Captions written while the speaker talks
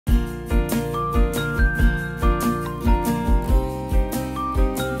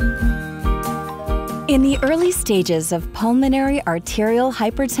In the early stages of pulmonary arterial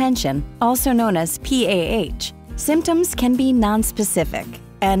hypertension, also known as PAH, symptoms can be nonspecific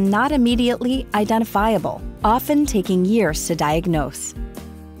and not immediately identifiable, often taking years to diagnose.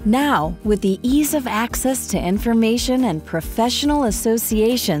 Now, with the ease of access to information and professional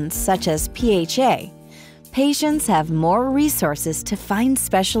associations such as PHA, patients have more resources to find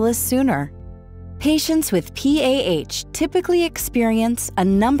specialists sooner. Patients with PAH typically experience a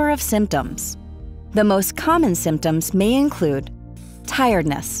number of symptoms. The most common symptoms may include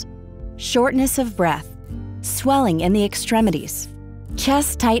tiredness, shortness of breath, swelling in the extremities,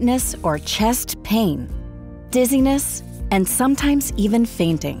 chest tightness or chest pain, dizziness, and sometimes even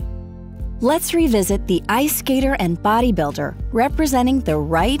fainting. Let's revisit the ice skater and bodybuilder representing the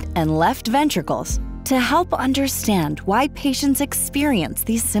right and left ventricles to help understand why patients experience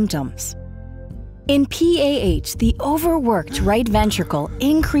these symptoms. In PAH, the overworked right ventricle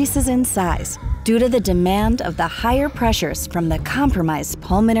increases in size due to the demand of the higher pressures from the compromised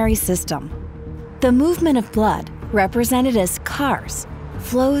pulmonary system. The movement of blood, represented as cars,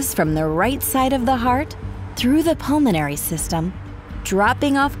 flows from the right side of the heart through the pulmonary system,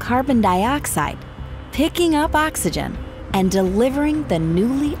 dropping off carbon dioxide, picking up oxygen, and delivering the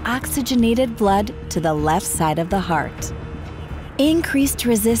newly oxygenated blood to the left side of the heart. Increased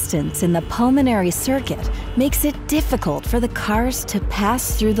resistance in the pulmonary circuit makes it difficult for the cars to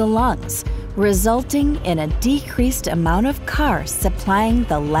pass through the lungs, resulting in a decreased amount of cars supplying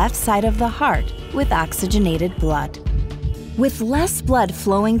the left side of the heart with oxygenated blood. With less blood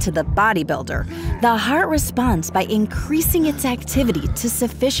flowing to the bodybuilder, the heart responds by increasing its activity to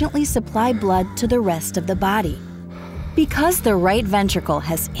sufficiently supply blood to the rest of the body. Because the right ventricle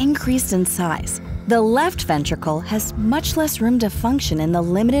has increased in size, the left ventricle has much less room to function in the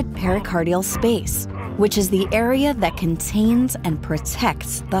limited pericardial space, which is the area that contains and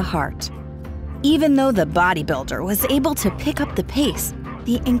protects the heart. Even though the bodybuilder was able to pick up the pace,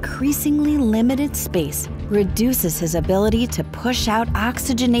 the increasingly limited space reduces his ability to push out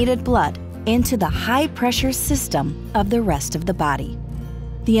oxygenated blood into the high-pressure system of the rest of the body.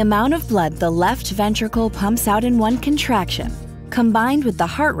 The amount of blood the left ventricle pumps out in one contraction, combined with the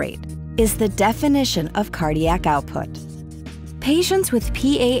heart rate, is the definition of cardiac output. Patients with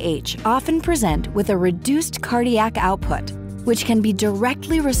PAH often present with a reduced cardiac output, which can be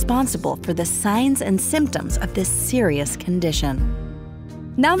directly responsible for the signs and symptoms of this serious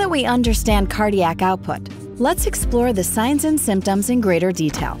condition. Now that we understand cardiac output, let's explore the signs and symptoms in greater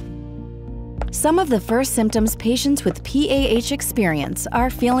detail. Some of the first symptoms patients with PAH experience are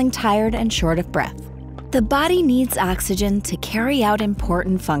feeling tired and short of breath. The body needs oxygen to carry out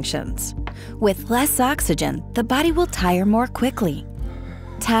important functions. With less oxygen, the body will tire more quickly.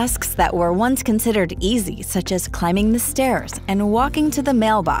 Tasks that were once considered easy, such as climbing the stairs and walking to the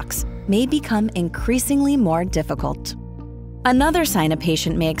mailbox, may become increasingly more difficult. Another sign a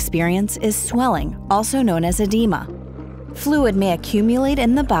patient may experience is swelling, also known as edema. Fluid may accumulate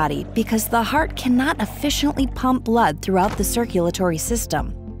in the body because the heart cannot efficiently pump blood throughout the circulatory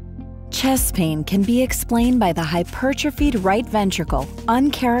system. Chest pain can be explained by the hypertrophied right ventricle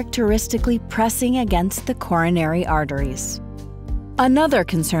uncharacteristically pressing against the coronary arteries. Another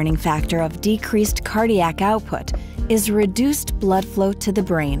concerning factor of decreased cardiac output is reduced blood flow to the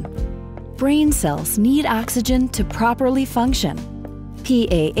brain. Brain cells need oxygen to properly function.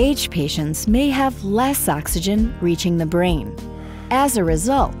 PAH patients may have less oxygen reaching the brain. As a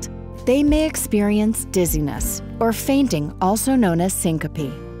result, they may experience dizziness or fainting, also known as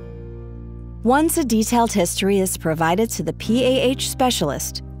syncope. Once a detailed history is provided to the PAH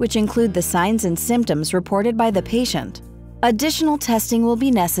specialist, which include the signs and symptoms reported by the patient, additional testing will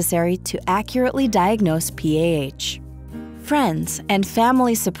be necessary to accurately diagnose PAH. Friends and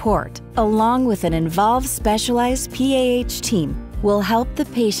family support, along with an involved specialized PAH team, will help the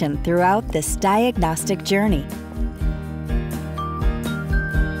patient throughout this diagnostic journey.